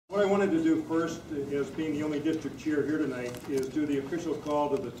wanted to do first, as being the only district chair here tonight, is do the official call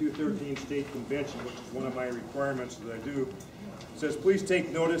to the 213 State Convention, which is one of my requirements that I do. It says, please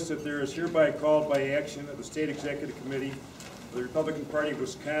take notice that there is hereby called by action of the State Executive Committee of the Republican Party of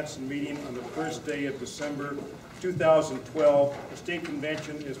Wisconsin meeting on the first day of December 2012. The State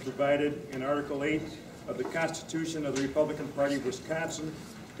Convention is provided in Article 8 of the Constitution of the Republican Party of Wisconsin,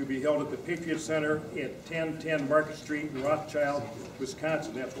 to be held at the Patriot Center at 1010 Market Street in Rothschild,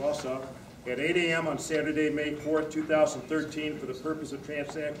 Wisconsin, that's Wausau, at 8 a.m. on Saturday, May 4th, 2013, for the purpose of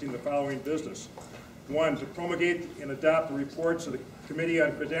transacting the following business. 1, to promulgate and adopt the reports of the Committee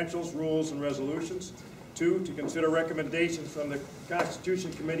on Credentials, Rules, and Resolutions. 2, to consider recommendations from the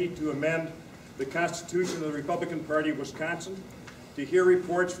Constitution Committee to amend the Constitution of the Republican Party of Wisconsin. To hear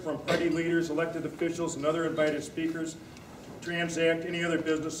reports from party leaders, elected officials, and other invited speakers. Transact any other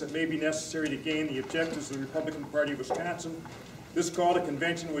business that may be necessary to gain the objectives of the Republican Party of Wisconsin. This call to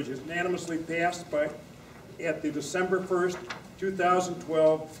convention was unanimously passed at the December 1st,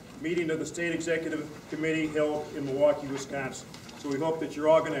 2012 meeting of the State Executive Committee held in Milwaukee, Wisconsin. So we hope that you're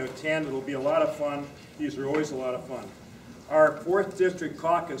all going to attend. It'll be a lot of fun. These are always a lot of fun. Our 4th District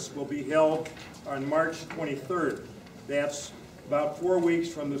Caucus will be held on March 23rd. That's about 4 weeks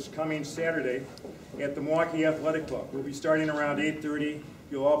from this coming Saturday at the Milwaukee Athletic Club. We'll be starting around 8:30.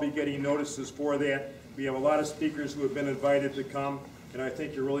 You'll all be getting notices for that. We have a lot of speakers who have been invited to come, and I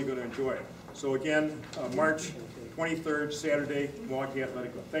think you're really going to enjoy it. So again, March 23rd, Saturday, Milwaukee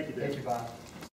Athletic Club. Thank you, Dave. Thank you, Bob.